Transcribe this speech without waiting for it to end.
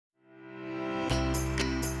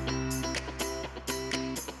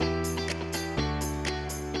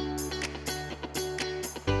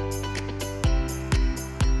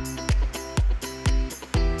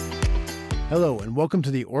Hello, and welcome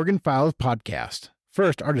to the Oregon Files podcast.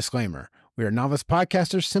 First, our disclaimer. We are novice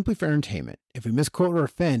podcasters simply for entertainment. If we misquote or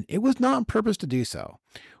offend, it was not on purpose to do so.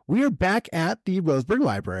 We are back at the Roseburg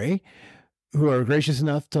Library, who are gracious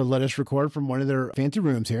enough to let us record from one of their fancy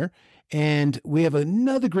rooms here. And we have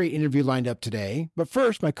another great interview lined up today. But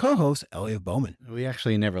first, my co-host, Elliot Bowman. We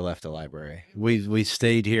actually never left the library. We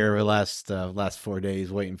stayed here the last 4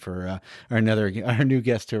 days waiting for our new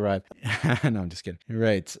guest to arrive. No, I'm just kidding.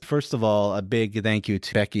 Right. First of all, a big thank you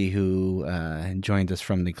to Becky, who joined us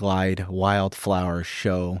from the Glide Wildflower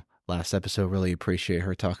show last episode. Really appreciate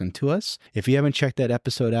her talking to us. If you haven't checked that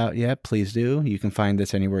episode out yet, please do. You can find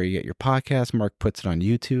this anywhere you get your podcast. Mark puts it on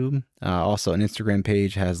YouTube. Also, an Instagram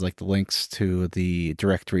page has like the links to the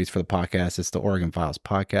directories for the podcast. It's the Oregon Files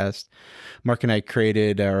Podcast. Mark and I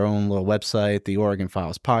created our own little website, the Oregon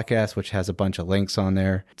Files Podcast, which has a bunch of links on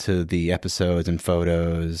there to the episodes and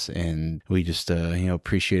photos. And we just,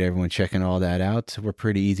 appreciate everyone checking all that out. We're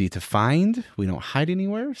pretty easy to find. We don't hide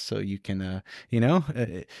anywhere. So you can,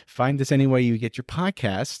 find us anywhere you get your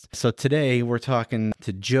podcast. So today we're talking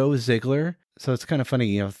to Joe Ziegler. So it's kind of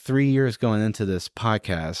funny, 3 years going into this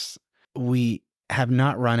podcast, we have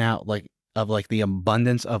not run out of the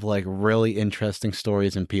abundance of really interesting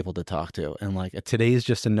stories and people to talk to. And today is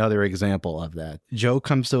just another example of that. Joe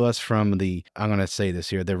comes to us from I'm going to say this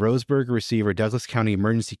here, the Roseburg Receiver, Douglas County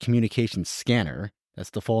Emergency Communications Scanner.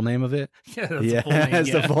 That's the full name of it? Yeah,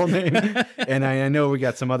 that's the full name. And I know we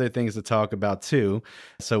got some other things to talk about too.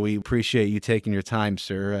 So we appreciate you taking your time,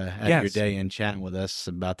 sir, out of your day and chatting with us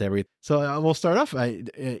about everything. So we'll start off.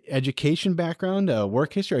 Education background,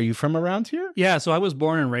 work history. Are you from around here? Yeah, so I was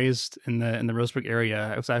born and raised in the Roseburg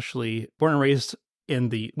area. I was actually born and raised in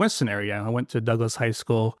the Winston area. I went to Douglas High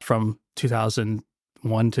School from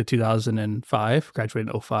 2001 to 2005, graduated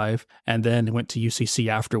in 2005, and then went to UCC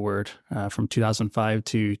afterward from 2005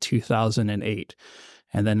 to 2008.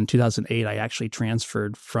 And then in 2008, I actually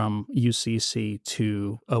transferred from UCC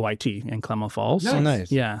to OIT in Klamath Falls. Nice.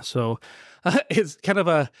 Nice. Yeah, so it's kind of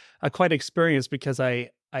a quite experience because I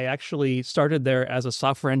actually started there as a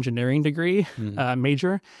software engineering degree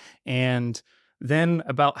major. And then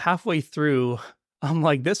about halfway through, I'm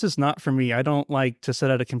like, this is not for me. I don't like to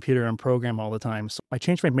sit at a computer and program all the time. So I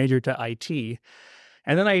changed my major to IT.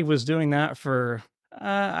 And then I was doing that for,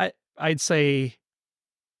 I'd say,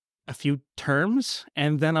 a few terms.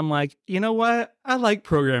 And then I'm like, you know what? I like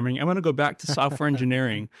programming. I'm going to go back to software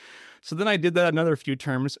engineering. So then I did that another few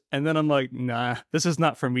terms. And then I'm like, nah, this is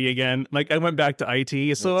not for me again. I went back to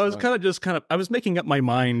IT. So I was I was making up my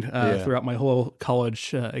mind throughout my whole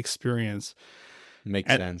college experience.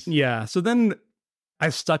 Makes sense. Yeah. So then I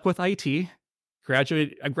stuck with IT.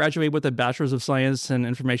 I graduated with a Bachelor's of Science in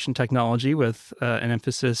Information Technology with an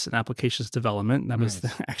emphasis in applications development. That was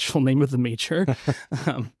the actual name of the major.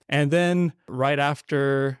 And then right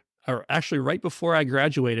before I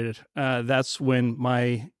graduated, that's when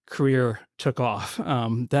my career took off.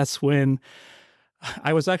 That's when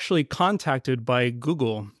I was actually contacted by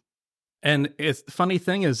Google. And the funny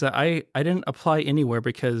thing is that I didn't apply anywhere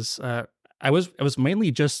because I was mainly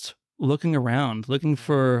just looking around, looking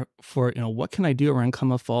for what can I do around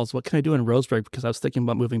Klamath Falls? What can I do in Roseburg? Because I was thinking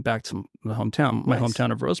about moving back to my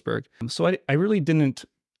hometown of Roseburg. So I really didn't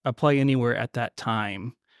apply anywhere at that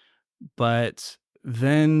time. But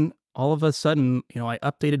then all of a sudden, I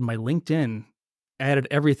updated my LinkedIn, added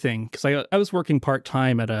everything because I was working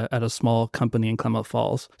part-time at a small company in Klamath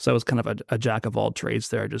Falls. So I was kind of a jack of all trades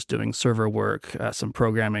there, just doing server work, some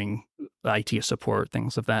programming, IT support,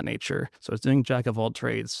 things of that nature. So I was doing jack of all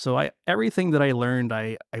trades. So everything that I learned,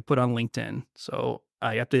 I put on LinkedIn. So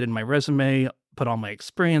I updated my resume, put all my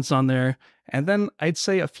experience on there. And then I'd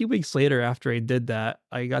say a few weeks later after I did that,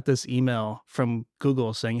 I got this email from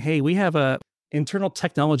Google saying, hey, we have a internal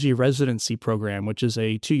technology residency program, which is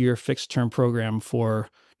a 2-year fixed term program for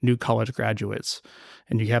new college graduates.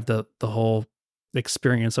 And you have the whole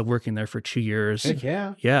experience of working there for 2 years. Heck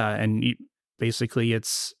yeah. Yeah. And basically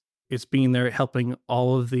it's being there helping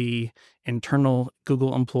all of the internal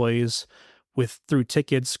Google employees through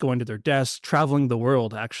tickets, going to their desks, traveling the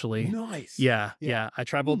world, actually. Nice. Yeah. I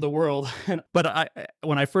traveled the world. But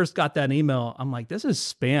when I first got that email, I'm like, this is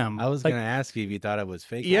spam. I was going to ask you if you thought it was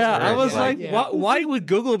fake. Yeah, I was why would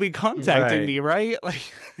Google be contacting me, right?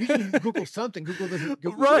 You can Google something. Google doesn't.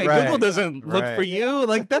 Google doesn't look for you.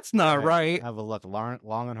 That's not right. I have a look long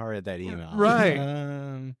and hard at that email.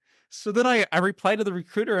 Right. So then I replied to the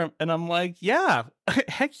recruiter and I'm like, yeah,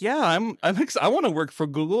 heck yeah, I want to work for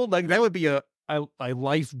Google. That would be a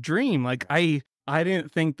life dream. I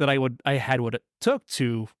didn't think that I had what it took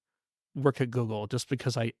to work at Google just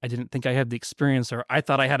because I didn't think I had the experience, or I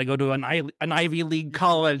thought I had to go to an Ivy League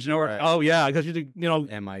college, or Right. oh yeah, because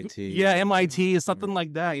MIT. yeah, MIT, something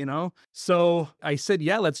like that, So I said,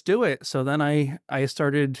 yeah, let's do it. So then I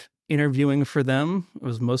started interviewing for them. It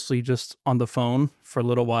was mostly just on the phone for a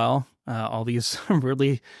little while, all these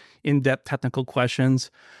really in-depth technical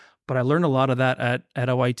questions. But I learned a lot of that at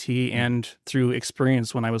OIT and through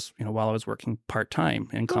experience when I was, while I was working part-time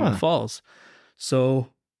in Common Falls. So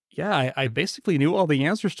yeah, I basically knew all the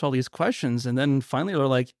answers to all these questions. And then finally they're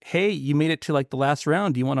like, hey, you made it to like the last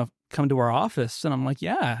round. Do you want to come to our office? And I'm like,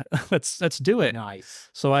 yeah, let's do it. Nice.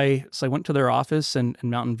 So I went to their office in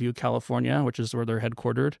Mountain View, California, which is where they're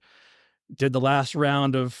headquartered. Did the last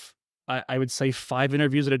round of, I would say, 5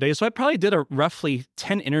 interviews in a day. So I probably did roughly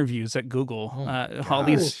 10 interviews at Google. All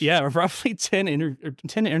these, roughly 10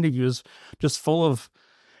 interviews, just full of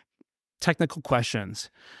technical questions.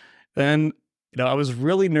 Then, I was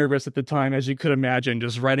really nervous at the time, as you could imagine,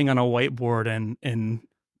 just writing on a whiteboard and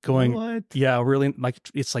going, really, like,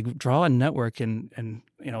 it's like draw a network and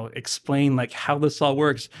explain like how this all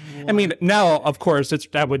works. What? I mean, now of course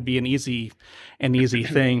that would be an easy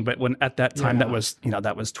thing, but when at that time that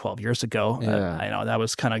was 12 years ago. I know that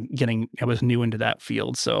was kind of I was new into that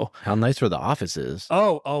field. So how nice were the offices?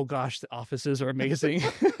 Oh gosh, the offices are amazing.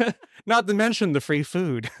 Not to mention the free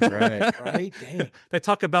food. Right. Dang. They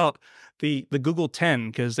talk about the Google 10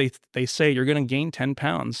 because they say you're going to gain 10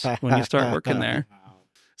 pounds when you start working there.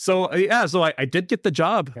 So I did get the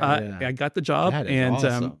job. I got the job, and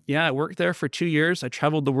awesome. I worked there for 2 years. I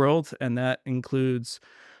traveled the world, and that includes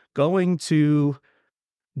going to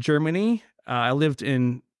Germany. I lived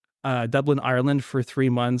in Dublin, Ireland for 3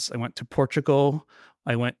 months. I went to Portugal.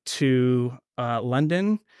 I went to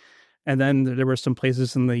London, and then there were some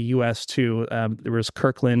places in the U.S. too. There was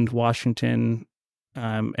Kirkland, Washington,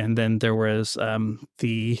 and then there was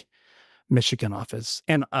the Michigan office,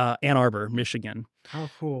 and Ann Arbor, Michigan. How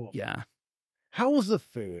cool. Yeah. How was the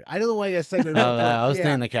food? I don't know why I said that. I was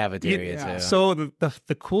in the cafeteria too. So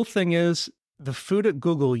the cool thing is the food at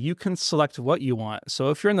Google, you can select what you want. So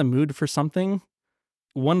if you're in the mood for something,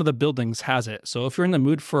 one of the buildings has it. So if you're in the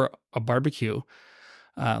mood for a barbecue,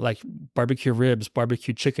 like barbecue ribs,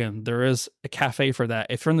 barbecue chicken, there is a cafe for that.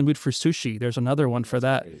 If you're in the mood for sushi, there's another one for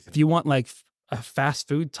that. Crazy. If you want like a fast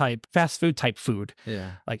food type food,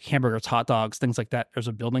 like hamburgers, hot dogs, things like that, there's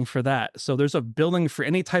a building for that. So there's a building for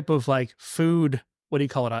any type of like food, what do you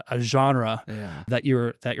call it, a genre that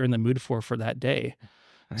you're in the mood for that day.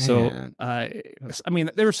 Man. So I mean,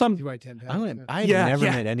 there were some. I've never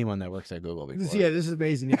met anyone that works at Google before. Yeah, this is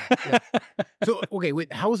amazing. Yeah. So okay,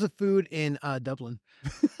 wait, how was the food in Dublin?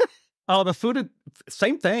 Oh, the food,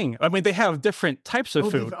 same thing. I mean, they have different types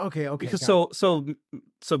of food. Okay. Because so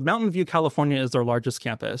Mountain View, California is their largest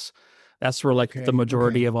campus. That's where like the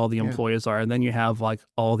majority of all the employees are. And then you have like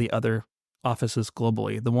all the other offices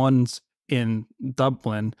globally. The ones in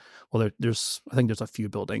Dublin, well, I think there's a few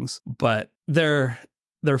buildings, but their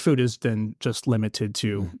food is then just limited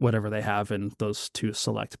to whatever they have in those 2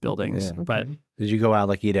 select buildings. Yeah. But did you go out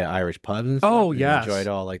like eat at Irish pubs and stuff? Oh, yeah. Enjoyed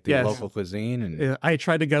all like the local cuisine? And I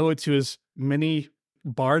tried to go to as many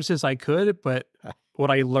bars as I could, but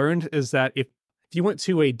what I learned is that if you went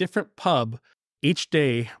to a different pub each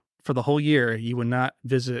day for the whole year, you would not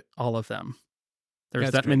visit all of them.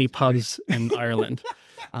 There's that many pubs in Ireland.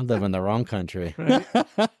 I live in the wrong country. Right?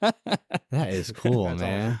 That is cool,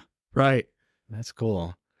 man. Awesome. Right. That's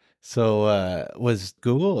cool. So was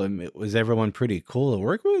everyone pretty cool to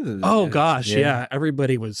work with? Oh, gosh. Yeah.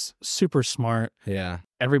 Everybody was super smart. Yeah.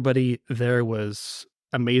 Everybody there was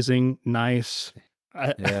amazing, nice.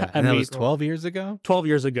 And that was 12 years ago? 12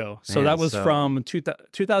 years ago. So that was from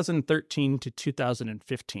 2013 to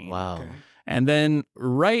 2015. Wow. Okay. And then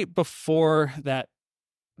right before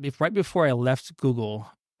I left Google,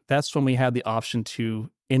 that's when we had the option to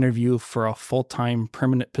interview for a full-time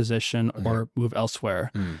permanent position or move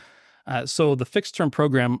elsewhere. So the fixed term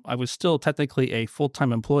program, I was still technically a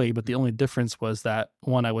full-time employee, but the only difference was that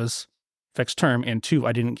 1, I was fixed term, and 2,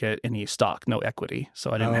 I didn't get any stock, no equity.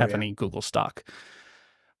 So I didn't have any Google stock.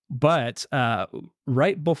 But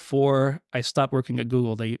right before I stopped working at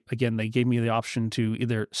Google, they gave me the option to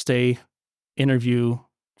either stay, interview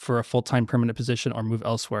for a full-time permanent position, or move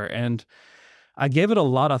elsewhere. And I gave it a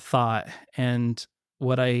lot of thought, and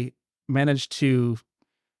what I managed to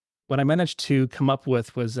come up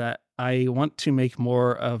with was that I want to make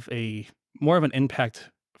more of an impact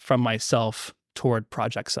from myself toward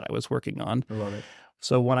projects that I was working on. I love it.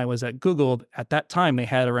 So when I was at Google, at that time, they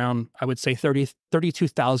had around, I would say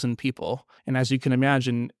 32,000 people. And as you can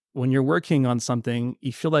imagine, when you're working on something,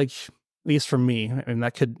 you feel like, at least for me, and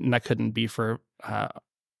that couldn't be for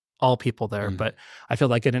all people there, but I feel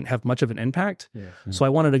like I didn't have much of an impact. Yeah. So I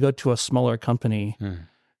wanted to go to a smaller company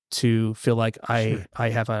to feel like I've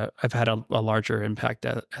had a larger impact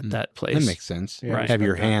at that place. That makes sense. Yeah, Right. Have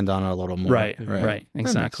your hand on it a little more. Right.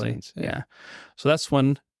 Exactly. sense, Yeah. So that's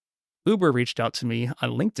when Uber reached out to me on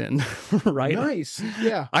LinkedIn, right? Nice.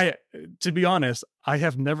 Yeah. To be honest, I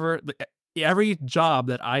have never, every job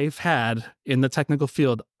that I've had in the technical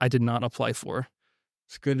field, I did not apply for.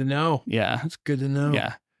 It's good to know. Yeah. It's good to know.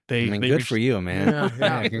 Yeah. I mean, good for you, man.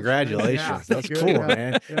 Yeah. Congratulations. Yeah. That's Good, cool,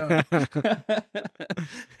 yeah. man.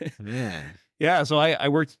 Man. Yeah. So I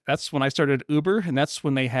worked, that's when I started Uber, and that's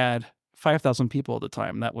when they had 5,000 people at the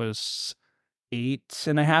time. That was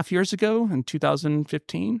 8.5 years ago in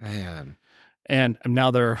 2015. Man. And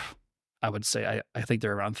now they're, I would say, I think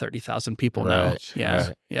they're around 30,000 people now. Right, Yeah.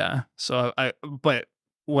 right. Yeah. So but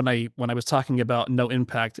when I was talking about no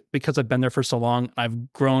impact, because I've been there for so long,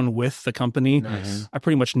 I've grown with the company. Nice. I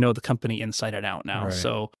pretty much know the company inside and out now. Right.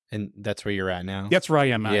 So And that's where you're at now? that's where I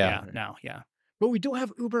am at. Yeah. Now. Yeah. But we don't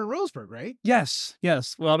have Uber in Roseburg, right? Yes.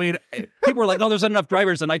 Well, I mean, people are like, "Oh, there's not enough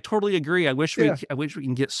drivers," and I totally agree. I wish we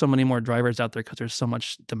can get so many more drivers out there because there's so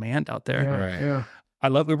much demand out there. Right. Yeah. I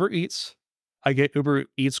love Uber Eats. I get Uber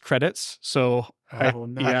Eats credits, so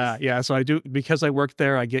Nice. yeah. So I do, because I work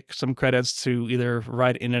there. I get some credits to either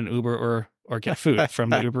ride in an Uber or get food from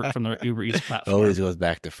the Uber Eats platform. Always goes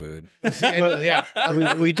back to food. Yeah.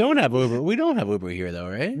 we don't have Uber. We don't have Uber here, though,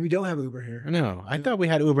 right? We don't have Uber here. No, I thought we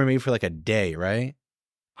had Uber maybe for like a day, right?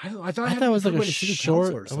 I thought it was like Uber a to city short.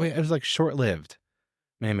 council or something. It was like short lived.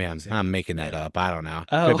 Maybe I'm making that up. I don't know.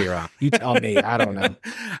 Oh. Could be wrong. You tell me. I don't know.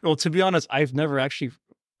 Well, to be honest, I've never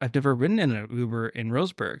ridden in an Uber in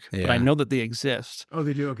Roseburg, but I Yeah. know that they exist. Oh,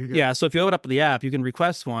 they do? Okay, good. Yeah, so if you open up the app, you can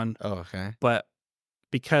request one, Oh, okay. but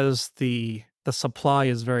because the supply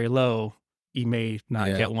is very low, you may not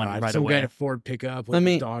Yeah. get one right Some away. guy at Ford pickup with I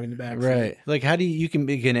mean, his dog in the back. Right. Like, how do can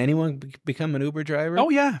anyone become an Uber driver? Oh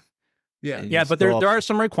yeah, Yeah. yeah, but there are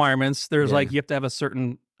some requirements. There's Yeah. like, you have to have a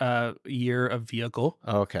certain year of vehicle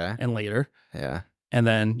Okay. and later, Yeah. and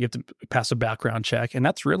then you have to pass a background check, and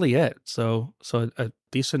that's really it. So a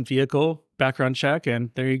decent vehicle, background check, and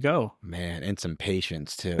there you go. Man, and some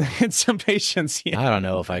patience too. And some patience. Yeah. I don't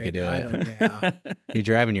know if I could do I it. don't- Yeah. You're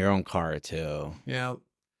driving your own car too. Yeah.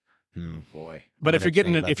 Boy. But if I'm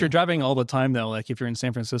you're driving all the time though, like if you're in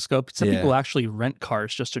San Francisco, some Yeah. people actually rent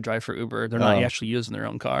cars just to drive for Uber. They're not actually using their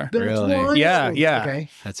own car. That's Really? wild. Yeah, yeah. Okay.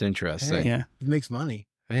 That's interesting. Yeah. It makes money.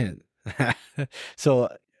 Man. So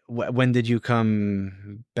when did you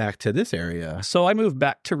come back to this area? So I moved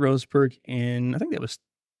back to Roseburg I think it was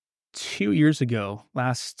 2 years ago.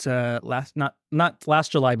 Not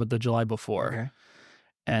last July, but the July before. Okay.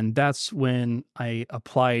 And that's when I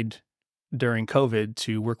applied during COVID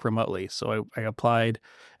to work remotely. So I applied,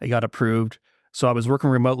 I got approved. So I was working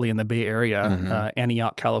remotely in the Bay Area,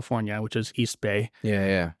 Antioch, California, which is East Bay. Yeah,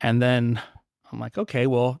 yeah. And then I'm like, okay,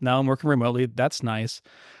 well, now I'm working remotely. That's nice.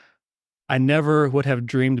 I never would have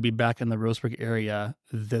dreamed to be back in the Roseburg area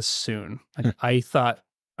this soon.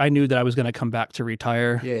 I knew that I was going to come back to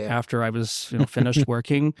retire after I was finished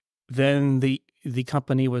working. Then the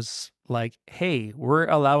company was like, hey, we're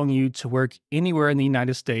allowing you to work anywhere in the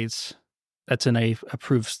United States that's in a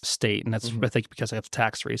approved state. And that's, I think, because I have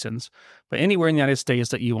tax reasons. But anywhere in the United States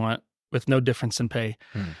that you want with no difference in pay.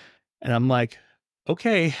 And I'm like,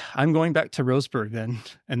 okay, I'm going back to Roseburg then.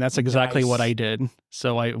 And that's exactly what I did.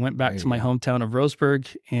 So I went back to my hometown of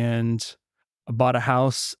Roseburg and bought a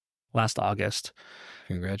house last August.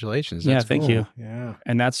 Congratulations. Yeah, That's thank cool. you. Yeah.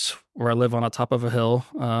 And that's where I live, on the top of a hill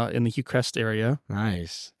in the Hugh Crest area.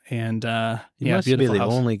 Nice. And You must be beautiful the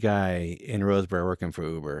house. only guy in Roseburg working for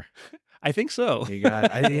Uber. I think so. You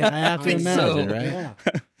got. I have to think so. imagine, right? Yeah.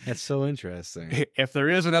 That's so interesting. If there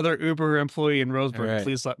is another Uber employee in Roseburg, Right.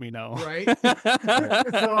 please let me know. Right?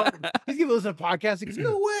 So he's gonna listen to podcasts. He goes,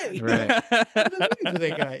 no way. Right.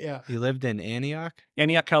 That guy. Yeah. You lived in Antioch?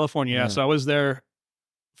 Antioch, California. Yeah. So I was there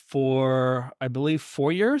for, I believe,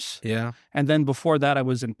 4 years. Yeah. And then before that, I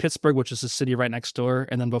was in Pittsburgh, which is a city right next door.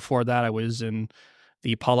 And then before that, I was in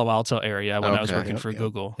the Palo Alto area when I was Okay. working for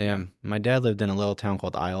Google. Yeah. My dad lived in a little town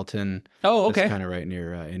called Ileton. Oh, okay. Kind of right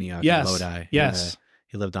near Antioch Yes. and Lodi. Yes.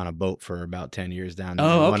 He lived on a boat for about 10 years down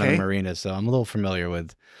Oh, in one of the okay. marinas. So I'm a little familiar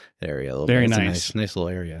with the area a little Very bit. It's a nice. nice little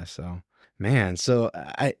area. So, man, so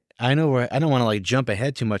I know where I don't want to like jump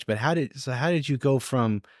ahead too much, but how did you go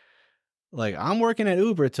from like I'm working at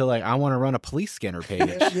Uber to like I want to run a police scanner page?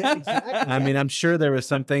 Yeah, exactly. I mean, I'm sure there were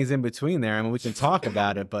some things in between there. I mean, we can talk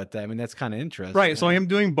about it, but I mean, that's kind of interesting. Right. So I am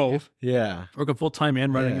doing both. Yeah. Working full time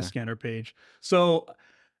and running Yeah. a scanner page. So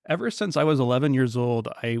Ever since I was 11 years old,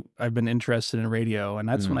 I've been interested in radio, and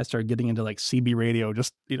that's when I started getting into like CB radio,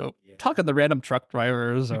 just talking to random truck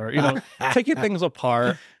drivers or taking things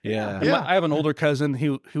apart. Yeah. And I have an older cousin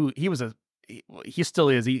who he still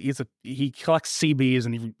is. He collects CBs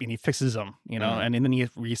and he fixes them, and then he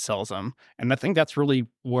resells them. And I think that's really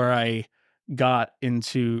where I got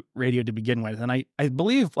into radio to begin with. And I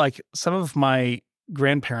believe like some of my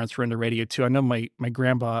grandparents were into radio too. I know my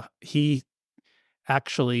grandpa, he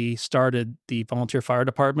actually started the volunteer fire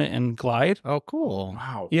department in Glide. Oh, cool.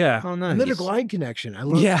 Wow. Yeah. Oh, nice. Another Glide connection. I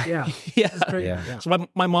love Yeah. Yeah. Yeah. Great. Yeah. So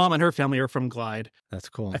my mom and her family are from Glide. That's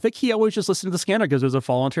cool. I think he always just listened to the scanner because he was a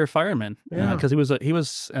volunteer fireman. Yeah. Because he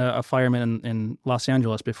was a fireman in Los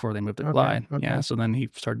Angeles before they moved to Glide. Okay. Yeah. So then he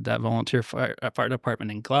started that volunteer fire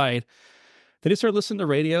department in Glide. Then he started listening to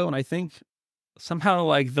radio, and I think somehow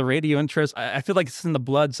like the radio interest, I feel like it's in the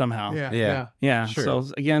blood somehow. Yeah. Sure. So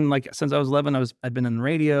again, like since I was 11, I've been in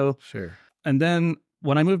radio. Sure. And then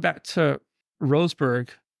when I moved back to Roseburg,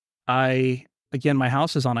 my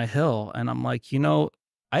house is on a hill, and I'm like,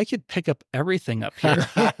 I could pick up everything up here.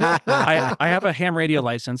 I have a ham radio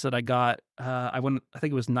license that I got, I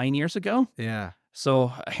think it was 9 years ago. Yeah.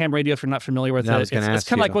 So ham radio, if you're not familiar with I was it, gonna it's ask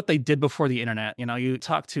kind of you. like what they did before the internet. You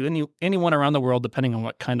talk to anyone around the world, depending on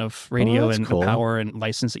what kind of radio that's and cool. power and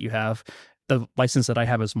license that you have. The license that I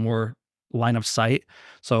have is more line of sight.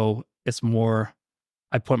 So it's more,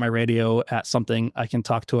 I point my radio at something, I can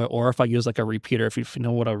talk to it. Or if I use like a repeater, if you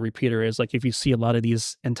know what a repeater is, like if you see a lot of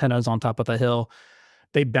these antennas on top of the hill,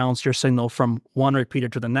 they bounce your signal from one repeater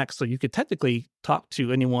to the next. So you could technically talk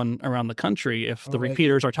to anyone around the country if the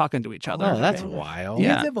repeaters are talking to each other. Oh, that's wild. You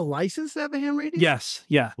Yeah. have to have a license to have a ham radio? Yes.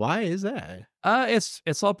 Yeah. Why is that?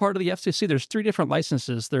 It's all part of the FCC. There's 3 different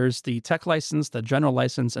licenses. There's the tech license, the general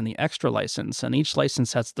license, and the extra license. And each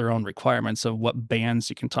license has their own requirements of what bands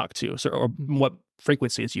you can talk to, or what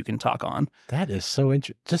frequencies you can talk on. That is so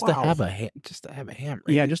interesting. Just to have a ham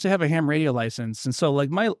radio. Yeah, just to have a ham radio license. And so like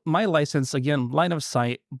my license, again, line of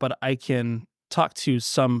sight, but I can talk to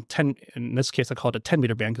some 10, in this case I call it a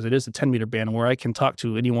 10-meter band because it is a 10-meter band where I can talk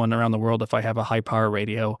to anyone around the world if I have a high power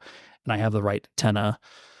radio and I have the right antenna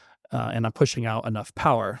and I'm pushing out enough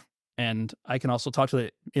power. And I can also talk to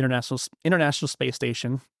the International Space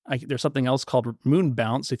Station. There's something else called moon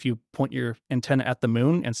bounce. If you point your antenna at the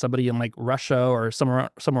moon and somebody in like Russia or somewhere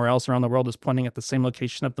else around the world is pointing at the same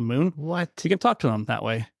location of the moon, What? you can talk to them that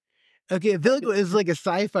way. Okay, I feel like it's like a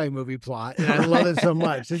sci-fi movie plot, and I love it so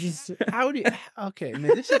much. This is Okay,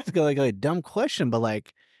 man, this is like a dumb question, but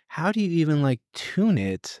like, how do you even like tune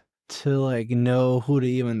it to like know who to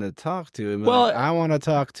even to talk to? I mean, Well, like, I want to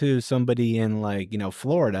talk to somebody in like,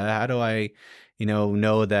 Florida. How do I,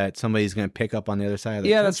 know that somebody's going to pick up on the other side of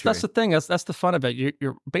the country? that's the thing. That's the fun of it.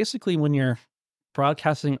 You're basically, when you're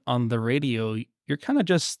broadcasting on the radio, you're kind of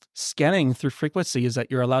just scanning through frequencies that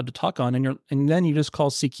you're allowed to talk on, and then you just call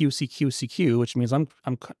CQ, which means I'm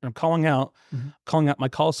calling out my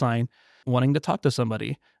call sign, wanting to talk to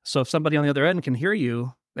somebody. So if somebody on the other end can hear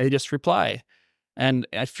you, they just reply. And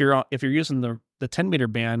if you're using the 10-meter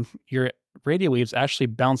band, your radio waves actually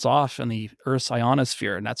bounce off in the Earth's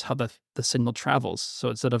ionosphere, and that's how the signal travels. So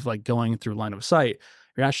instead of like going through line of sight,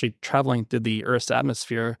 you're actually traveling through the Earth's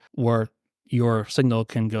atmosphere where your signal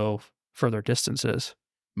can go further distances.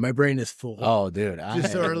 my brain is full. Oh, dude.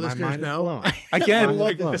 Just so our listeners know. Again,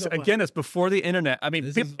 it's before the internet. I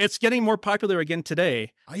mean, it's getting more popular again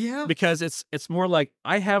today. Oh, yeah. Because it's more like,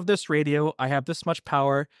 I have this radio, I have this much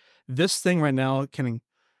power. This thing right now can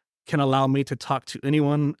allow me to talk to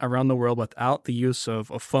anyone around the world without the use of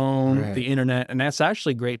a phone, the internet. And that's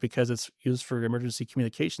actually great because it's used for emergency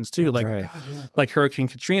communications too. Like Hurricane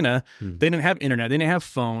Katrina, they didn't have internet, they didn't have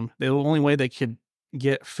phone. The only way they could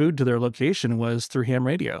get food to their location was through ham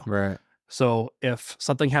radio. Right. So if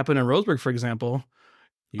something happened in Roseburg, for example,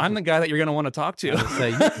 I'm the guy that you're going to want to talk to.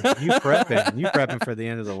 Say, you prepping for the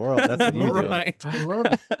end of the world. That's what you do. Right. I love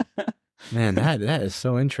it. Man, that is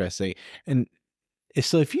so interesting. And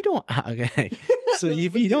so if you don't, so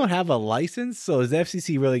if you don't have a license, so is the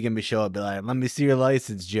FCC really gonna show up and be like, "Let me see your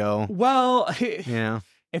license, Joe"? Well, Yeah.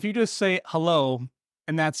 if you just say hello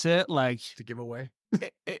and that's it, like To give away.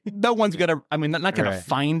 no one's gonna. I mean, they're not gonna Right.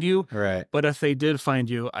 find you. Right. But if they did find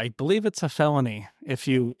you, I believe it's a felony if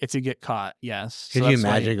you get caught. Yes. Could So you that's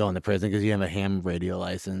why- imagine going to prison because you have a ham radio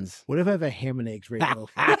license? What if I have a ham and eggs radio?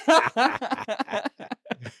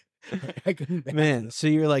 I couldn't Man, so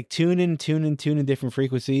you're like tuning different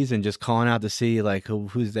frequencies and just calling out to see like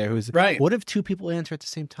who's there, who's Right. What if two people answer at the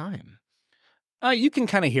same time? You can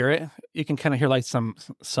kind of hear it. You can kind of hear like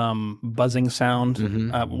some buzzing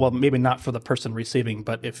sound. Well, maybe not for the person receiving,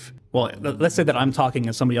 but let's say that I'm talking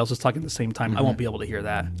and somebody else is talking at the same time, I won't be able to hear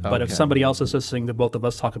that. But if somebody else is listening to both of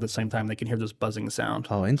us talk at the same time, they can hear this buzzing sound.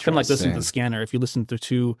 Oh, It's kind of like listening to the scanner. If you listen to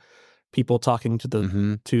two people talking to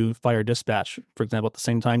the to fire dispatch, for example, at the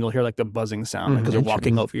same time, you'll hear like the buzzing sound because they're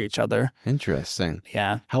walking over each other. Interesting.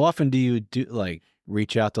 Yeah. How often do you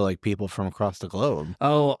reach out to like people from across the globe?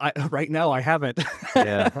 Oh, right now I haven't.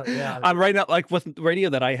 Yeah. I'm right now, like with the radio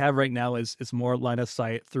that I have right now is more line of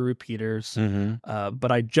sight through repeaters.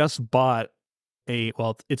 But I just bought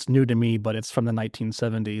it's new to me, but it's from the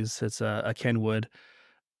 1970s. It's a Kenwood.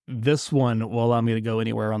 This one will allow me to go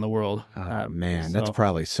anywhere around the world. Oh, man, that's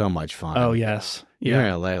probably so much fun. Oh, yes. You're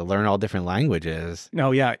going to learn all different languages.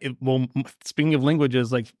 No, yeah. Speaking of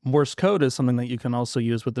languages, like Morse code is something that you can also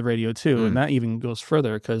use with the radio too. And that even goes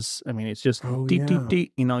further because, I mean, it's just deep,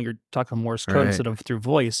 deep. You're talking Morse code instead of through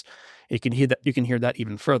voice. You can hear that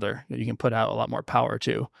even further. You can put out a lot more power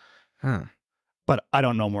too. Huh. But I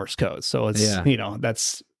don't know Morse code. So it's,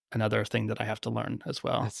 that's another thing that I have to learn as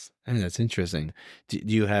well. That's interesting. Do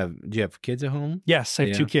you have kids at home? Yes, I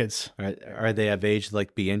have 2 kids. Are they of age to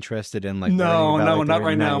like be interested in like no, about, not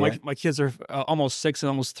right now. My kids are almost 6 and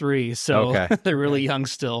almost 3, so they're really young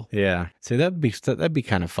still. Yeah, so that'd be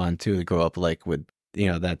kind of fun too to grow up like with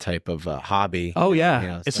that type of hobby. Oh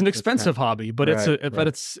yeah, it's an expensive hobby, but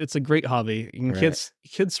it's a great hobby. And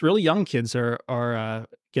kids, really young kids are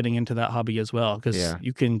getting into that hobby as well because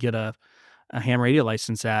you can get a ham radio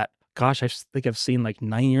license at, gosh, I think I've seen like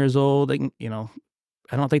 9 years old. I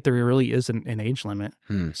don't think there really is an age limit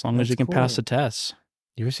as long as you can pass the tests.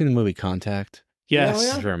 You ever seen the movie Contact?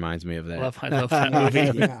 Yes. It reminds me of that. I love that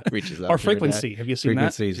movie. Reaches or Frequency. Have you seen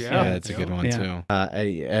Frequencies, that? Yeah, that's a good one too.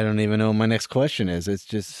 I don't even know what my next question is. It's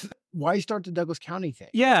just why you start the Douglas County thing.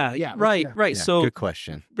 Right. Yeah, so good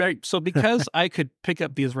question. Right. So because I could pick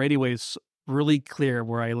up these radio waves really clear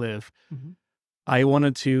where I live, I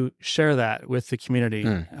wanted to share that with the community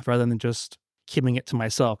rather than just keeping it to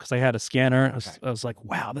myself because I had a scanner. I was like,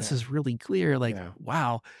 wow, this is really clear. Like,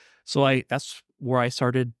 wow. So that's where I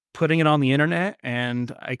started putting it on the internet,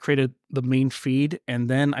 and I created the main feed, and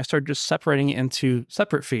then I started just separating it into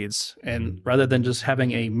separate feeds. And rather than just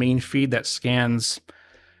having a main feed that scans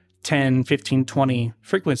 10, 15, 20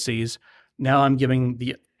 frequencies, now I'm giving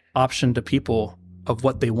the option to people of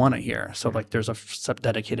what they want to hear. So like there's a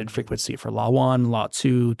dedicated frequency for Law 1, Law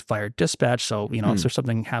 2, fire dispatch. So, if there's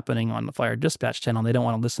something happening on the fire dispatch channel, they don't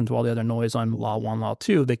want to listen to all the other noise on Law 1, Law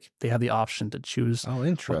 2. They have the option to choose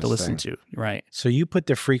what to listen to. Right. So you put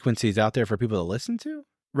the frequencies out there for people to listen to?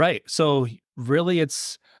 Right. So really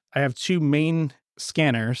I have 2 main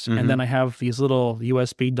scanners, and then I have these little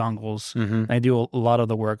USB dongles. I do a lot of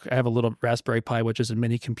the work. I have a little Raspberry Pi, which is a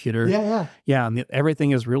mini computer. Yeah, and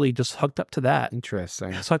everything is really just hooked up to that.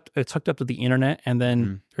 Interesting. It's hooked up to the internet, and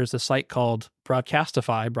then there's a site called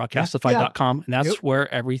broadcastify.com, and that's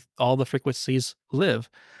where all the frequencies live.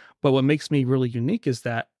 But what makes me really unique is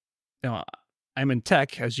that I'm in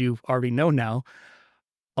tech, as you already know now.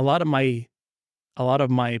 A lot of my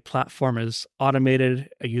platform is automated.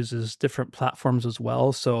 It uses different platforms as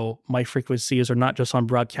well. So my frequencies are not just on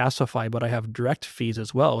Broadcastify, but I have direct feeds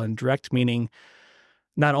as well. And direct meaning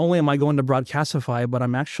not only am I going to Broadcastify, but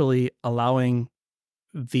I'm actually allowing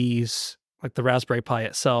these, like the Raspberry Pi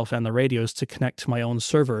itself and the radios, to connect to my own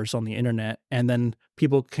servers on the internet. And then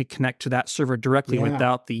people can connect to that server directly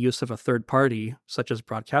without the use of a third party, such as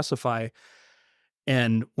Broadcastify.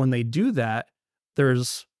 And when they do that,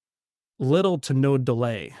 there's little to no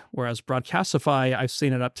delay. Whereas Broadcastify, I've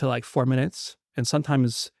seen it up to like 4 minutes. And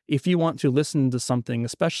sometimes if you want to listen to something,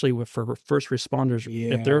 especially for first responders,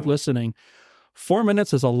 if they're listening, 4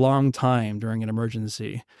 minutes is a long time during an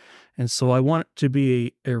emergency. And so I want it to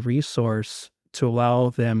be a resource to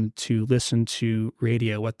allow them to listen to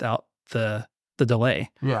radio without the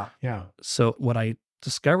delay. Yeah. So what I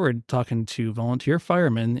discovered talking to volunteer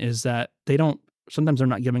firemen is that sometimes they're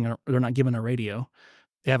not given a radio.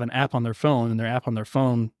 They have an app on their phone, and their app on their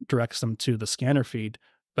phone directs them to the scanner feed.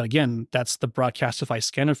 But again, that's the Broadcastify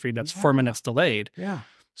scanner feed that's 4 minutes delayed. Yeah.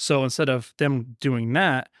 So instead of them doing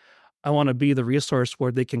that, I want to be the resource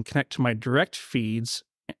where they can connect to my direct feeds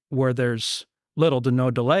where there's little to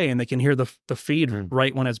no delay, and they can hear the feed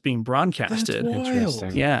right when it's being broadcasted. That's wild.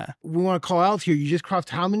 Interesting. Yeah. We want to call out here. You just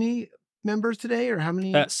crossed how many members today, or how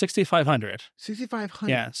many? 6,500.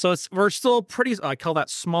 6,500. Yeah. So we're still pretty, I call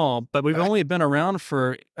that small, but we've only been around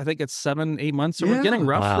for, I think it's 7-8 months. So we're getting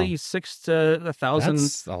roughly 600 to 1,000.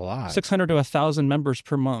 That's a lot. 600 to 1,000 members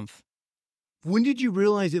per month. When did you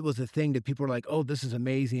realize it was a thing that people were like, oh, this is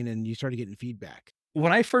amazing, and you started getting feedback?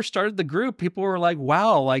 when I first started the group, people were like,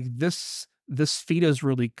 wow, like this feed is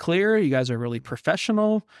really clear. You guys are really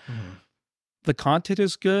professional. Mhm. The content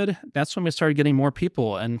is good. That's when we started getting more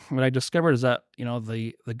people. And what I discovered is that,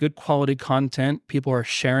 the good quality content people are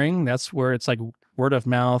sharing. That's where it's like word of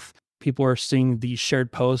mouth. People are seeing these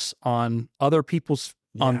shared posts on other people's,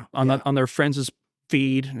 on their friends'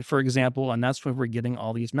 feed, for example. And that's when we're getting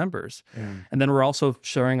all these members. Yeah. And then we're also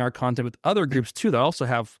sharing our content with other groups too that also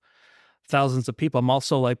have thousands of people. I'm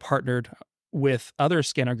also like partnered with other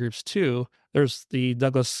scanner groups too. There's the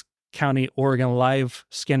Douglas County, Oregon Live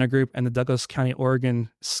Scanner Group and the Douglas County, Oregon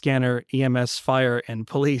Scanner EMS Fire and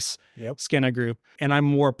Police Scanner Group. And I'm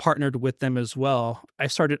more partnered with them as well.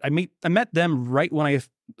 I met them right when I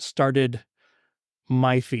started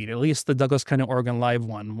my feed, at least the Douglas County, Oregon Live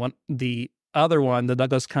one. The other one, the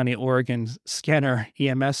Douglas County, Oregon Scanner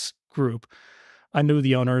EMS Group, I knew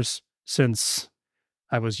the owners since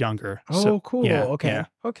I was younger. Oh, so, cool. Yeah, Okay. Yeah.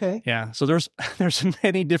 Okay. Yeah. So there's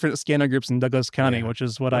many different scanner groups in Douglas County, which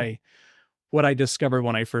is what I discovered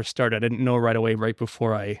when I first started. I didn't know right away, right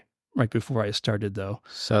before I started though.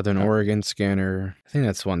 Southern Oregon Scanner. I think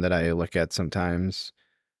that's one that I look at sometimes.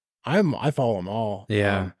 I follow them all.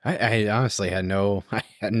 Yeah. I honestly had no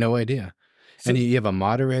idea. And you have a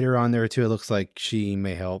moderator on there too. It looks like she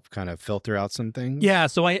may help kind of filter out some things. Yeah.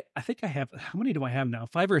 So I think I have, how many do I have now?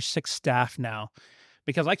 5 or 6 staff now,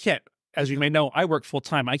 because I can't, as you may know, I work full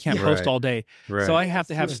time. I can't post all day. Right. So I have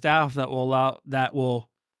to have staff that will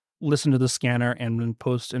listen to the scanner and then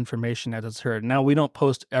post information as it's heard. Now we don't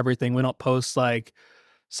post everything. We don't post like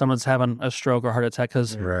someone's having a stroke or heart attack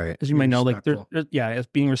because, as you may know, like it's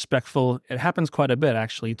being respectful. It happens quite a bit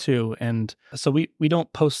actually too. And so we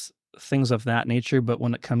don't post things of that nature. But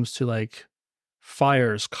when it comes to like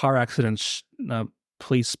fires, car accidents,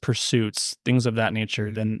 police pursuits, things of that nature,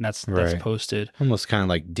 then that's posted. Almost kind of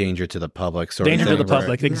like danger to the public sort danger of thing. To the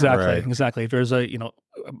public, exactly. Right. Exactly. If there's a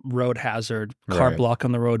road hazard, car block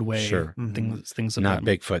on the roadway, things of not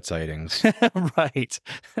that. Bigfoot sightings. Right.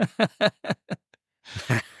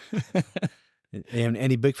 And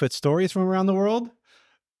any Bigfoot stories from around the world?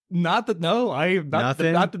 Nothing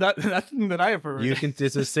that I have heard. You can.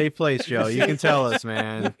 It's a safe place, Joe. You can tell us,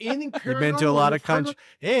 man. You've been to a lot of countries.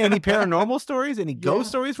 Hey, any paranormal stories? Any ghost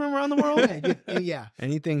stories from around the world? Yeah.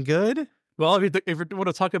 Anything good? Well, if you want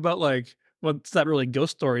to talk about like, well, it's not really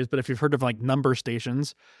ghost stories, but if you've heard of like number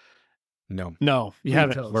stations, no, you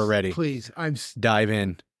haven't. We're ready. Please, dive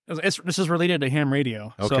in. This is related to ham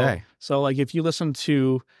radio. Okay. So like if you listen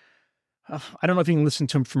to, I don't know if you can listen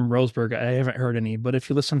to them from Roseburg. I haven't heard any, but if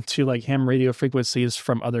you listen to like ham radio frequencies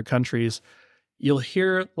from other countries, you'll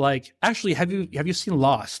hear like, actually, have you seen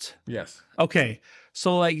Lost? Yes. Okay.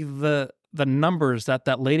 So like the numbers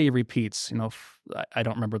that lady repeats, I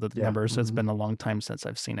don't remember the numbers. It's been a long time since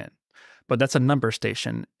I've seen it, but that's a number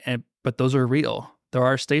station. But those are real. There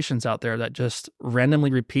are stations out there that just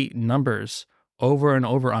randomly repeat numbers over and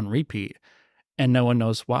over on repeat, and no one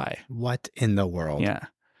knows why. What in the world? Yeah.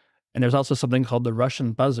 And there's also something called the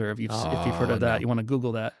Russian buzzer. If you've heard of that, you want to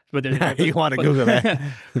Google that. But you want to Google that.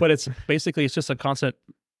 But it's just a constant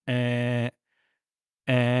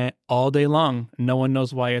all day long. No one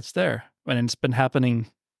knows why it's there, and it's been happening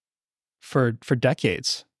for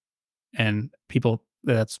decades. And people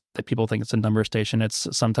think it's a number station. It's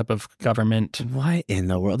some type of government. What in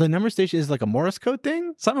the world? The number station is like a Morse code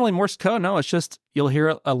thing? It's not really Morse code. No, it's just you'll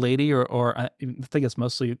hear a lady or I think it's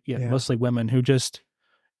mostly women who just.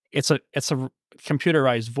 It's a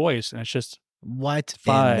computerized voice, and it's just what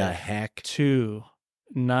 5, in the heck? 2,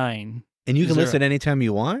 9. And you can listen anytime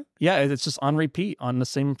you want? Yeah, it's just on repeat on the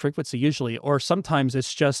same frequency usually. Or sometimes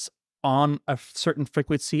it's just on a certain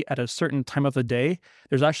frequency at a certain time of the day.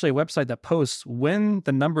 There's actually a website that posts when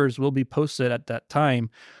the numbers will be posted at that time.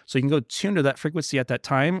 So you can go tune to that frequency at that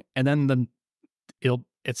time, and then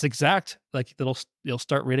it's exact. Like you'll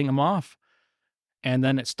start reading them off. And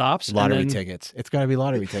then it stops. Lottery tickets. It's got to be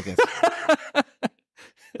lottery tickets.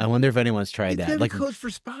 I wonder if anyone's tried that. Like codes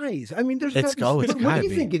for spies. I mean, there's. It's what do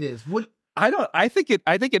you think it is? What? I think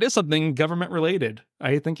it is something government related.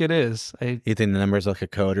 I think it is. You think the number's like a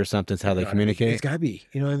code or something? It's how they communicate? It's got to be.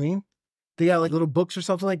 You know what I mean? They got like little books or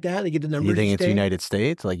something like that. They get the numbers. You think it's United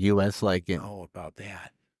States, like U.S., like? Oh, about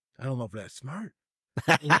that. I don't know if that's smart.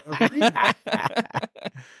 They're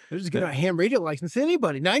just getting a ham radio license to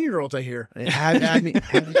anybody. 9-year-olds, I hear.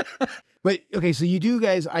 But okay, so you do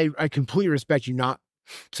guys. I completely respect you not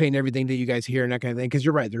saying everything that you guys hear and that kind of thing, because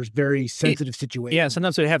you're right. There's very sensitive situations. Yeah,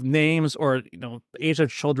 sometimes they have names or age of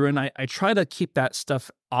children. I try to keep that stuff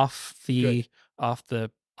off the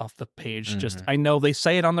page. Mm-hmm. Just I know they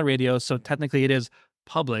say it on the radio, so technically it is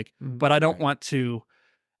public, but I don't want to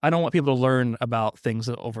I don't want people to learn about things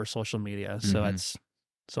over social media. So it's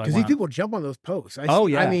so because these people jump on those posts.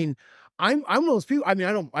 Yeah. I mean, I'm one of those people. I mean,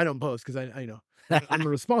 I don't post because I know I'm a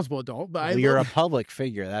responsible adult, but You're a public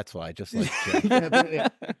figure. That's why. Just like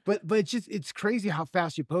but it's crazy how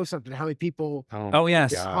fast you post something. How many people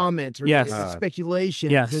yes comment or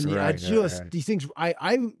speculation. Yes, and right, these things.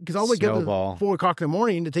 I because I'll wake up at 4 o'clock in the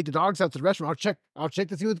morning to take the dogs out to the restaurant. I'll check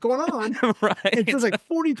to see what's going on. Right. And there's like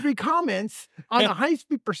 43 comments on a high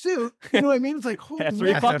speed pursuit. You know what I mean? It's like at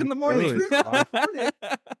 3 o'clock in the morning.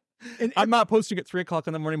 And I'm not posting at 3 o'clock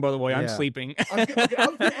in the morning, by the way. I'm sleeping. I was going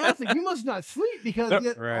to ask, like, you must not sleep because all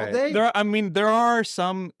day. There are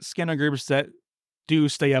some scanner groups that do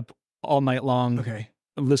stay up all night long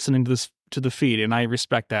listening to the feed, and I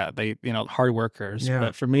respect that. They, hard workers. Yeah.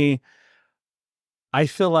 But for me, I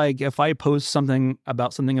feel like if I post something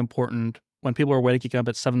about something important when people are waking up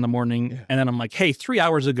at 7 in the morning, and then I'm like, hey, 3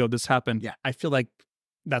 hours ago this happened. Yeah. I feel like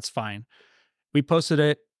that's fine. We posted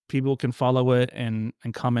it. People can follow it and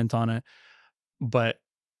comment on it. But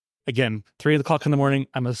again, 3 o'clock in the morning,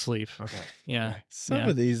 I'm asleep. Okay. Yeah. Some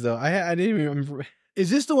of these though, I didn't even remember. Is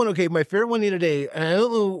this the one? Okay, my favorite one the other day, and I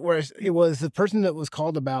don't know where it was. The person that was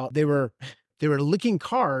called about they were licking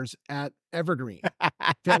cars at Evergreen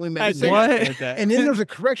Family Medicine. What? And then there's a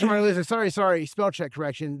correction. I was like, sorry, spell check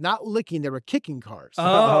correction. Not licking, they were kicking cars.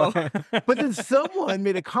 Oh. But then someone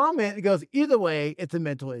made a comment that goes, either way, it's a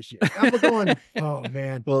mental issue. I'm going, oh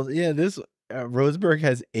man. Well, yeah, this Roseburg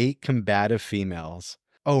has 8 combative females.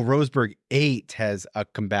 Oh, Roseburg 8 has a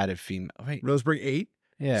combative female. Wait. Roseburg 8?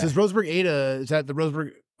 Yeah. Says Roseburg 8, is that the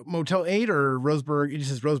Roseburg Motel 8 or Roseburg? It just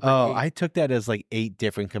says Roseburg 8. Oh, I took that as like 8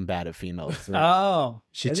 different combative females. Oh.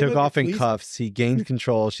 She took off in cuffs. He gained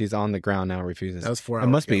control. She's on the ground now, refuses. That was 4 hours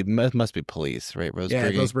It must be police, right?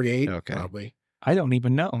 Roseburg 8? Roseburg 8, okay. probably. I don't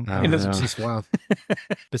even know. It's just wild.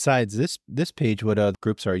 Besides this page, what other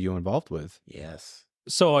groups are you involved with? Yes.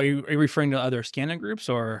 So are you referring to other scanner groups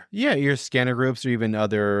or? Yeah, your scanner groups or even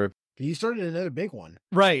other. You started another big one.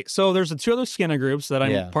 Right. So there's the 2 other scanner groups that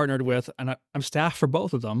I'm partnered with, and I'm staff for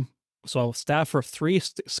both of them. So I'll staff for 3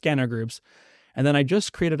 scanner groups. And then I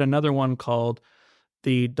just created another one called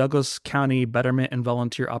the Douglas County Betterment and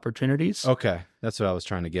Volunteer Opportunities. Okay. That's what I was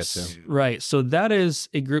trying to get to. Right. So that is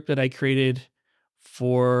a group that I created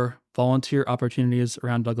for volunteer opportunities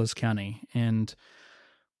around Douglas County. And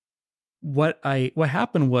what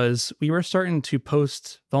happened was we were starting to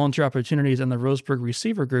post volunteer opportunities in the Roseburg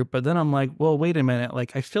Receiver group, but then I'm like, well, wait a minute.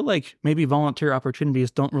 Like, I feel like maybe volunteer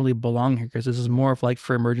opportunities don't really belong here because this is more of like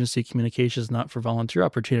for emergency communications, not for volunteer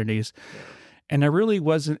opportunities. Yeah. And there really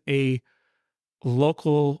wasn't a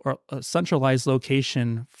local or a centralized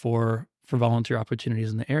location for volunteer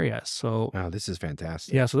opportunities in the area. So, wow, this is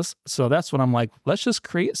fantastic. Yeah. So that's when I'm like, let's just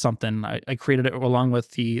create something. I created it along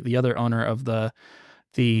with the other owner of the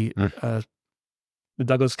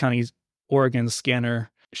Douglas County, Oregon scanner.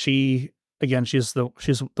 She's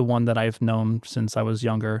the one that I've known since I was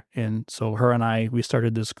younger. And so her and we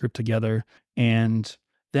started this group together, and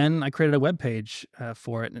then I created a webpage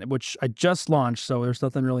for it, which I just launched. So there's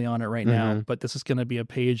nothing really on it right now, but this is going to be a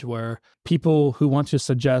page where people who want to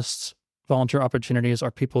suggest volunteer opportunities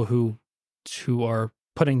are people who are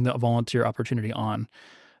putting the volunteer opportunity on.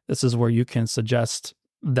 This is where you can suggest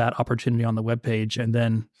that opportunity on the webpage, and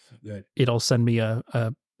then it'll send me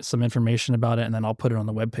some information about it, and then I'll put it on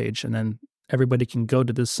the webpage, and then everybody can go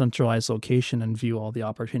to this centralized location and view all the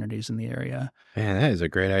opportunities in the area. Man, that is a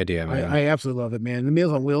great idea, man. I absolutely love it, man. The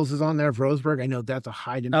Meals on Wheels is on there for Roseburg. I know that's a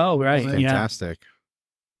high demand. Oh, right. Fantastic.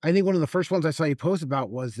 I think one of the first ones I saw you post about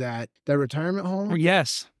was that retirement home.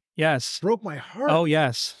 Yes. Broke my heart. Oh,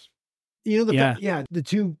 yes. You know, the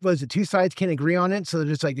two sides can't agree on it. So they're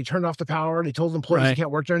just like, they turned off the power. They told employees they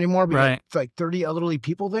can't work there anymore. But it's like 30 elderly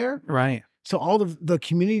people there. Right. So all the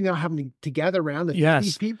community now having to gather around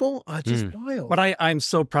these people, it's just wild. But I'm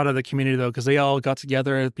so proud of the community though, because they all got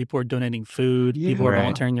together. People are donating food. Yeah. People are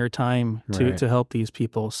volunteering their time to help these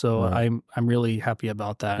people. So I'm really happy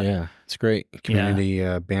about that. Yeah, it's great. Community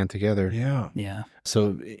band together. Yeah.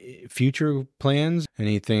 So future plans?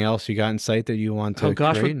 Anything else you got in sight that you want to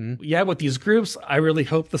create? With these groups, I really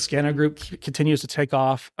hope the scanner group continues to take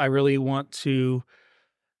off. I really want to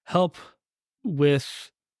help with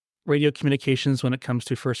radio communications when it comes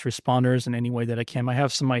to first responders in any way that I can. I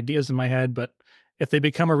have some ideas in my head, but if they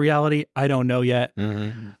become a reality, I don't know yet.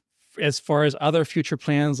 As far as other future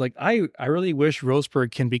plans, like I really wish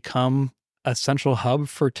Roseburg can become a central hub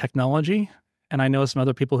for technology. And I know some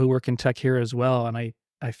other people who work in tech here as well. And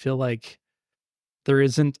I feel like there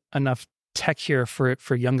isn't enough tech here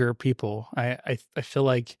for younger people. I feel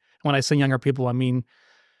like when I say younger people, I mean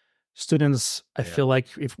students, I feel like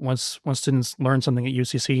if once students learn something at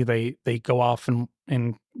UCC, they go off and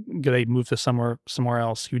they move to somewhere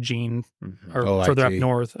else, Eugene or OIT. further up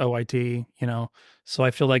north, OIT, you know. So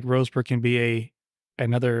I feel like Roseburg can be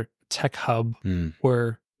another tech hub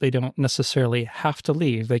where they don't necessarily have to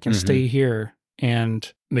leave. They can stay here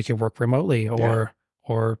and they can work remotely or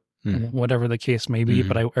whatever the case may be.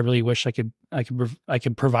 But I really wish I could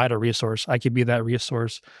provide a resource. I could be that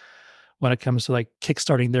resource when it comes to like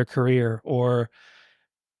kickstarting their career or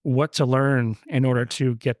what to learn in order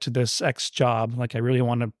to get to this X job. Like I really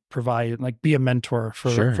want to provide, like be a mentor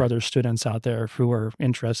for other students out there who are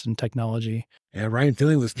interested in technology. Yeah, Ryan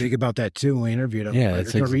Finley was thinking about that too when we interviewed him. Yeah,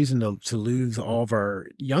 there's no reason to lose all of our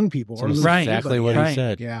young people. Or lose exactly what he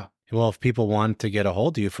said. Yeah. Well, if people want to get a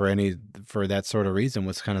hold of you for that sort of reason,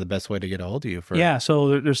 what's kind of the best way to get a hold of you? Yeah,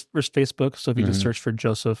 so there's Facebook. So if you just search for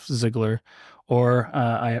Joseph Ziegler, or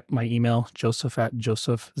my email,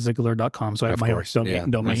 joseph@josephziegler.com. So I have my own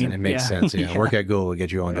domain. It makes sense. Yeah. Work at Google, get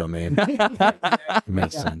your own domain. It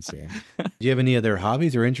makes sense. Yeah. Do you have any other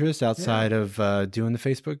hobbies or interests outside of doing the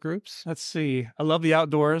Facebook groups? Let's see. I love the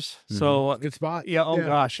outdoors. So good spot. Yeah. Oh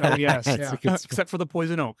gosh. Oh yes. Except for the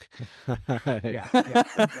poison oak.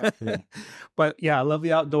 But yeah, I love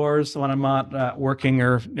the outdoors when I'm not working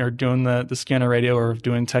or doing the scanner radio or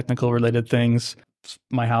doing technical related things.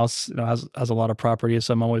 My house, has a lot of property,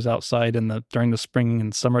 so I'm always outside during the spring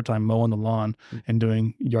and summertime mowing the lawn and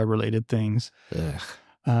doing yard related things.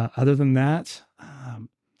 Other than that, I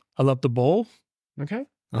love to bowl. Okay.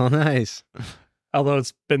 Oh, nice. Although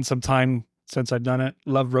it's been some time since I've done it.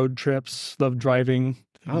 Love road trips. Love driving.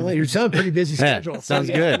 Oh, you're still a pretty busy schedule. Sounds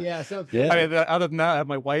good. Yeah, sounds good. I mean, other than that, I have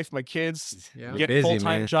my wife, my kids, get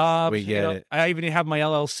full-time jobs. We get it. I even have my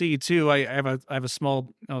LLC too. I have a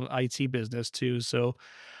small IT business too. So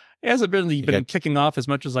it hasn't really been kicking off as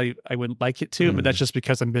much as I would like it to, but that's just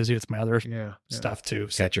because I'm busy with my other stuff too.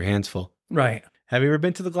 So. Got your hands full. Right. Have you ever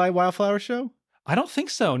been to the Glide Wildflower Show? I don't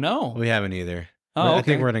think so. No. We haven't either. Oh, I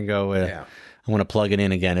think we're going to go with, I want to plug it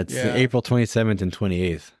in again. It's April 27th and 28th.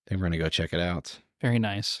 I think we're going to go check it out. Very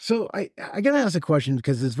nice. So I gotta ask a question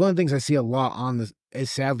because it's one of the things I see a lot on this.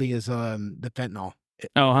 Sadly, is the fentanyl.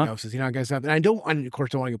 So and I of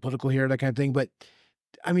course, don't want to get political here, that kind of thing. But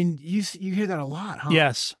I mean, you hear that a lot, huh?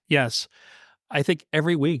 Yes. I think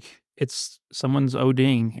every week it's someone's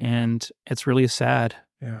ODing, and it's really sad.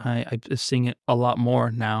 Yeah. I'm seeing it a lot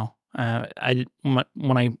more now.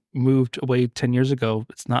 When I moved away 10 years ago,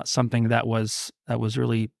 it's not something that was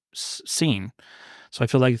really seen. So I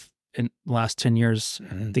feel like in the last 10 years,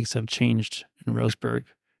 things have changed in Roseburg.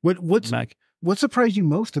 What surprised you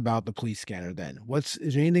most about the police scanner then?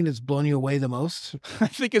 Is there anything that's blown you away the most? I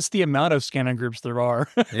think it's the amount of scanner groups there are.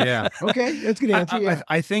 Yeah. Okay. That's a good answer.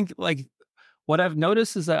 I think like what I've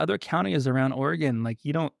noticed is that other counties around Oregon, like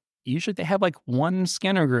usually they have like one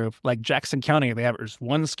scanner group, like Jackson County, there's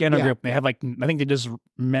one scanner group. They have I think they just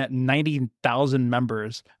met 90,000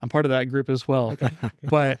 members. I'm part of that group as well. Okay.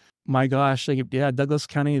 But my gosh, Douglas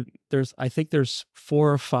County, I think there's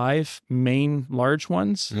 4 or 5 main large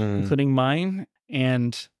ones, including mine.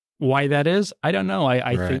 And why that is, I don't know.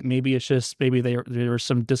 I think maybe it's just, there were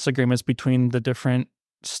some disagreements between the different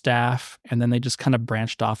staff, and then they just kind of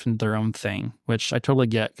branched off into their own thing, which I totally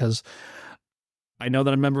get, because I know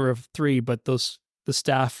that I'm a member of 3, but the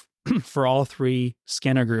staff for all 3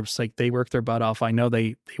 scanner groups, like they work their butt off. I know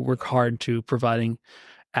they work hard to providing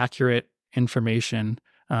accurate information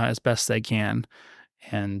as best they can,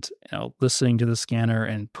 and listening to the scanner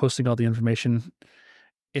and posting all the information.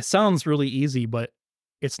 It sounds really easy, but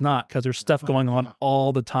it's not, because there's stuff going on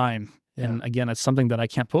all the time. Yeah. And again, it's something that I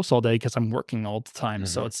can't post all day because I'm working all the time.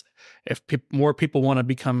 So it's if more people want to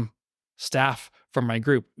become staff from my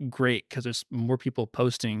group, great, because there's more people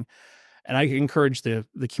posting. And I encourage the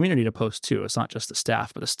community to post too. It's not just the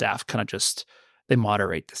staff, but the staff kind of they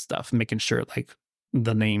moderate the stuff, making sure like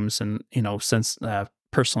the names and since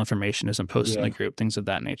personal information isn't posted in the group, things of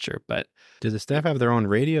that nature. But do the staff have their own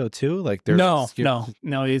radio too? Like no.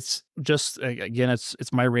 It's just, again,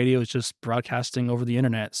 it's my radio. It's just broadcasting over the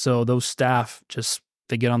internet. So those staff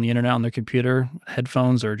they get on the internet on their computer,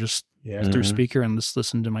 headphones, or just through speaker and just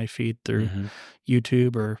listen to my feed through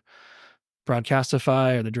YouTube or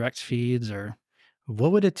Broadcastify or the direct feeds. Or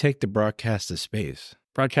what would it take to broadcast a space?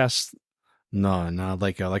 Broadcast? No, not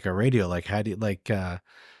like a radio. Like how do you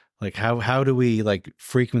how do we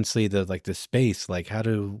frequency the space?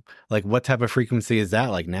 What type of frequency is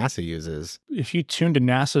that like NASA uses? If you tune to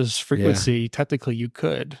NASA's frequency, technically you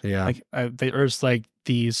could. Yeah. There's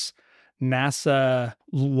these NASA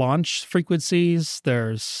launch frequencies.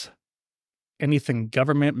 There's anything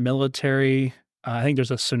government, military. I think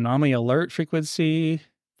there's a tsunami alert frequency.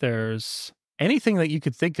 There's anything that you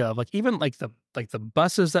could think of, like even like the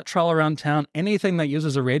buses that travel around town, anything that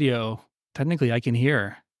uses a radio, technically I can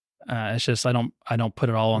hear. It's just I don't put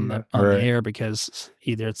it all on the air because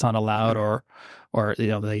either it's not allowed or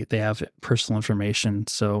they have personal information,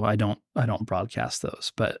 so I don't broadcast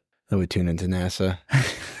those. But I would tune into NASA.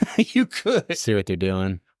 You could see what they're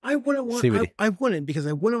doing. I wouldn't because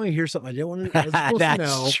I wouldn't want to hear something I didn't want to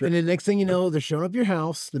know. True. And the next thing you know, they're showing up your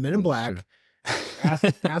house, the Men in Black,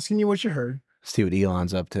 asking you what you heard. See what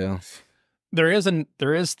Elon's up to. There is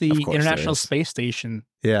the International Space Station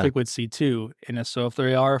frequency too, and so if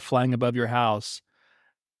they are flying above your house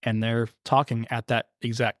and they're talking at that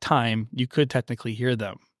exact time, you could technically hear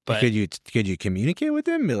them. But could you communicate with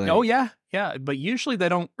them? Like, oh yeah, but usually they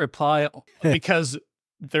don't reply because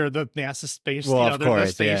they're the NASA space. Well, of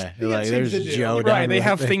course, yeah. Like there's Joe. Right, they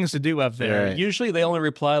have things to do up there. Right. Usually they only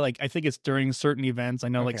reply like I think it's during certain events. I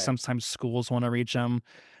know like sometimes schools want to reach them,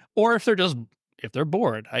 or if they're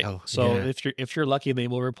bored. If you're lucky, they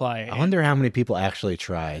will reply. I wonder how many people actually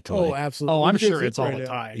try to. Oh, absolutely. Oh, I'm sure it's all the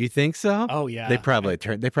time. You think so? Oh yeah. They probably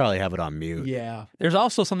have it on mute. Yeah. There's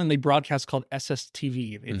also something they broadcast called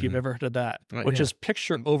SSTV, if you've ever heard of that, which is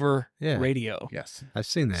picture over radio. Yes, I've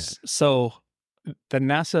seen that. So the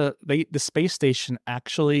NASA, the space station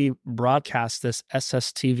actually broadcasts this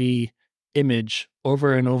SSTV image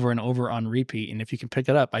over and over and over on repeat. And if you can pick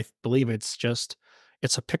it up, I believe it's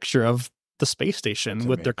a picture of the space station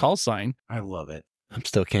with their call sign. I love it. I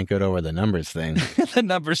still can't get over the numbers thing. The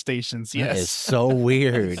number stations, yes. That is so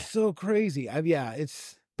weird. It's so crazy.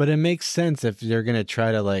 But it makes sense if they're going to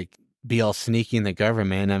try to like be all sneaky in the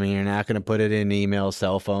government. I mean, you're not going to put it in email,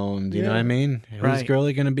 cell phones. You know what I mean? Who's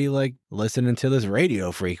really going to be like listening to this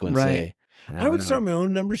radio frequency? Right. I would start my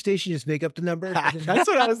own number station, just make up the number. That's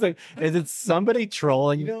what I was thinking. Is it somebody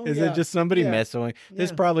trolling? Is it just somebody messing with?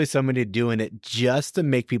 There's probably somebody doing it just to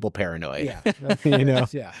make people paranoid. Yeah.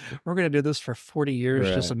 Yeah. We're going to do this for 40 years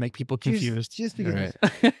just to make people confused. Just because.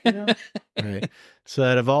 Right. So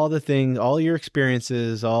out of all your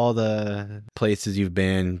experiences, all the places you've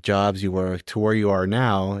been, jobs you worked, to where you are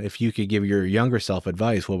now, if you could give your younger self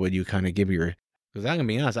advice, what would you kind of give your... Because I'm gonna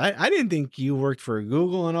be honest, I didn't think you worked for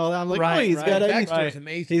Google and all that. I'm like,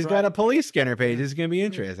 he's got a police scanner page. This is gonna be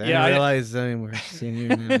interesting. I didn't realize we're seeing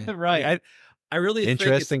you. Right. I really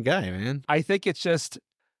interesting guy, man. I think it's just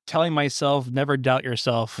telling myself, never doubt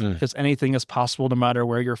yourself, because anything is possible no matter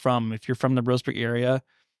where you're from. If you're from the Roseburg area,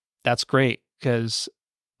 that's great because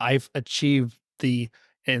I've achieved and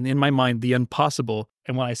in my mind, the impossible.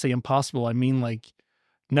 And when I say impossible, I mean like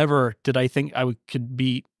never did I think I could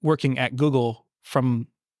be working at Google from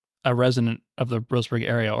a resident of the Roseburg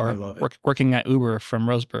area or working at Uber from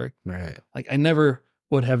Roseburg. Right. Like I never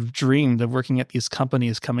would have dreamed of working at these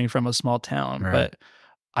companies coming from a small town, but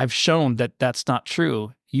I've shown that that's not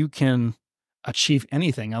true. You can achieve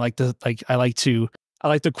anything. I like to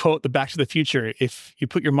quote the Back to the Future. If you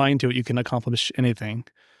put your mind to it, you can accomplish anything.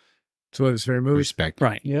 So it's very movie. Respect.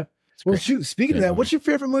 Right. Yeah. Well, shoot, speaking of that, what's your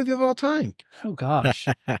favorite movie of all time? Oh gosh.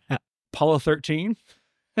 Apollo 13.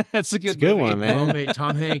 That's a good one, man. Oh, mate,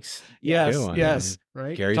 Tom Hanks. Yes, one, yes. Man.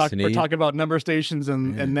 Right. Gary We're talking about number stations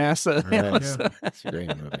and NASA. Right. It's a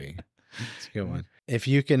great movie. It's a good one. If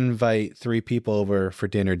you can invite 3 people over for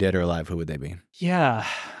dinner, dead or alive, who would they be? Yeah.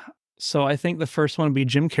 So I think the first one would be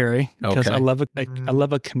Jim Carrey because I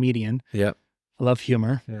love a comedian. Yep. I love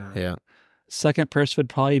humor. Yeah. Second person would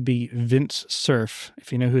probably be Vince Cerf,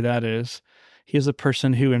 if you know who that is. He is a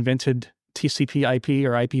person who invented TCP/IP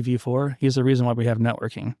or IPv4. He's the reason why we have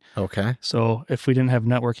networking. Okay. So if we didn't have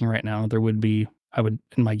networking right now, there would be, in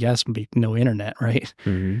my guess, would be no internet, right?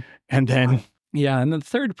 Mm-hmm. And then, and the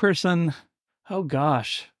third person, oh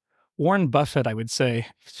gosh, Warren Buffett, I would say.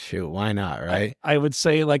 Shoot, why not, right? I would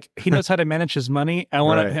say like he knows how to manage his money. I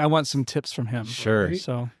want some tips from him. Sure.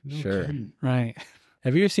 So sure. Right.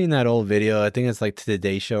 Have you ever seen that old video? I think it's like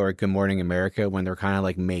Today Show or Good Morning America when they're kind of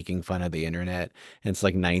like making fun of the internet. And it's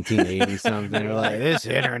like 1980 something. They're like, this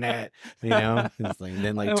internet, It's like, and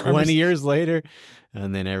then like 20 years later,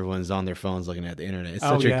 and then everyone's on their phones looking at the internet. It's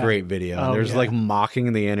such a great video. There's like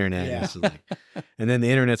mocking the internet. Yeah. And then the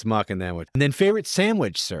internet's mocking them. And then favorite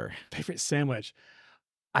sandwich, sir? Favorite sandwich.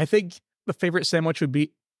 I think the favorite sandwich would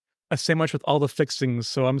be a sandwich with all the fixings.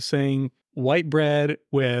 So I'm saying white bread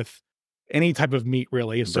with any type of meat,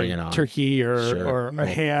 really. So turkey or a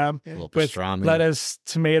ham with lettuce,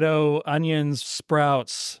 tomato, onions,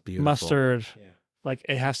 sprouts, mustard. Yeah. Like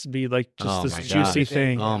it has to be like just this juicy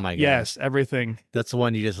thing. Oh my god! Yes, everything. That's the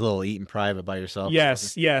one you just eat in private by yourself.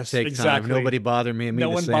 Yes, Take exactly. Time. Nobody bother me.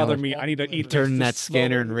 No one bother me. I need to eat. Turn that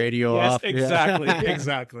scanner and radio off. Exactly,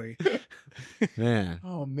 exactly. Man.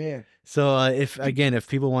 Oh man. So if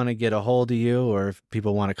people want to get a hold of you, or if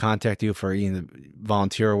people want to contact you for either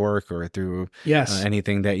volunteer work or through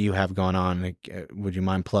anything that you have going on, would you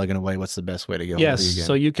mind plugging away? What's the best way to get hold of you again?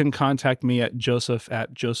 So you can contact me at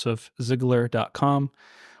joseph@josephziegler.com,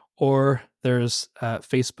 or there's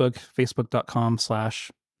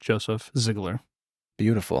facebook.com/Joseph Ziegler.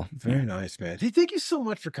 Beautiful. Very nice, man. Hey, thank you so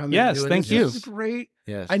much for coming. Yes, thank you. This is great.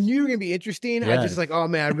 Yes. I knew you were going to be interesting. I just oh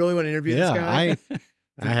man, I really want to interview this guy.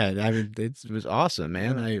 It was awesome,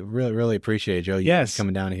 man. I really, really appreciate Joe. You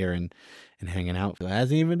coming down here and hanging out. It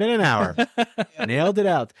hasn't even been an hour. Nailed it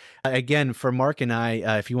out. Again, for Mark and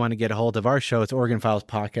I, if you want to get a hold of our show, it's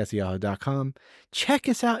OregonFilesPodcast@yahoo.com. Check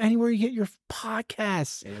us out anywhere you get your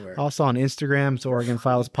podcasts. Anywhere. Also on Instagram, it's Oregon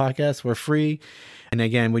Files Podcast. We're free. And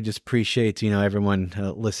again, we just appreciate, everyone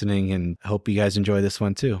listening, and hope you guys enjoy this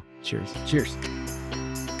one too. Cheers. Cheers.